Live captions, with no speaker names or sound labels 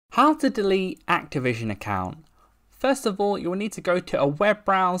How to delete Activision account. First of all, you'll need to go to a web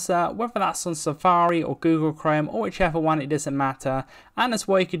browser, whether that's on Safari or Google Chrome or whichever one, it doesn't matter. And as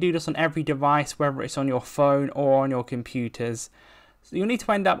well, you can do this on every device, whether it's on your phone or on your computers. So you'll need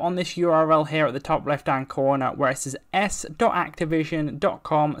to end up on this URL here at the top left hand corner where it says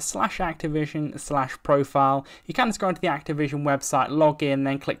s.activision.com/activision/profile. You can just go into the Activision website, log in,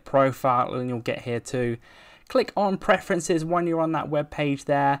 then click profile and you'll get here too. Click on preferences when you're on that web page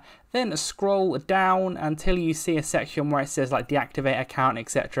there, then scroll down until you see a section where it says like deactivate account,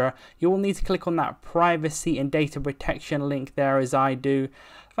 etc. You will need to click on that privacy and data protection link there, as I do.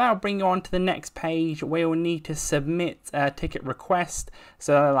 That'll bring you on to the next page where you'll need to submit a ticket request.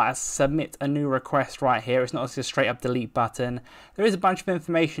 So like submit a new request right here. It's not just a straight up delete button. There is a bunch of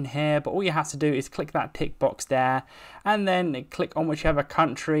information here, but all you have to do is click that tick box there and then click on whichever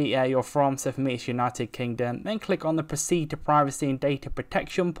country you're from. So for me it's United Kingdom. Then click on the proceed to privacy and data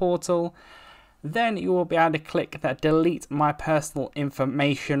protection portal. Then you will be able to click that delete my personal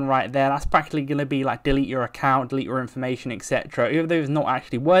information right there. That's practically going to be like delete your account, delete your information, etc. Even though it's not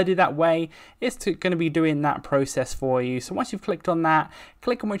actually worded that way, it's going to be doing that process for you. So once you've clicked on that,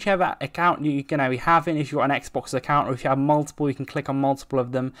 click on whichever account you're going to be having. If you've got an Xbox account or if you have multiple, you can click on multiple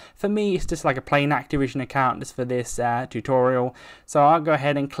of them. For me, it's just like a plain Activision account just for this tutorial. So I'll go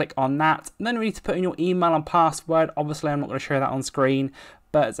ahead and click on that. And then we need to put in your email and password. Obviously, I'm not going to show that on screen,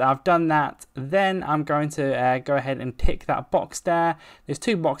 but I've done that. Then I'm going to go ahead and tick that box there. There's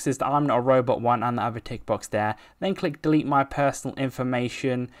two boxes, the I'm not a robot one and the other tick box there. Then click delete my personal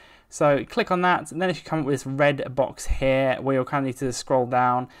information. So click on that, and then it should come up with this red box here where you'll kind of need to scroll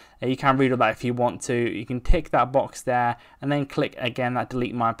down. You can read all that if you want to. You can tick that box there and then click again that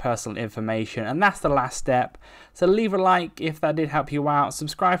delete my personal information, and that's the last step. So leave a like if that did help you out,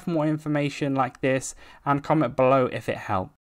 subscribe for more information like this, and comment below if it helped.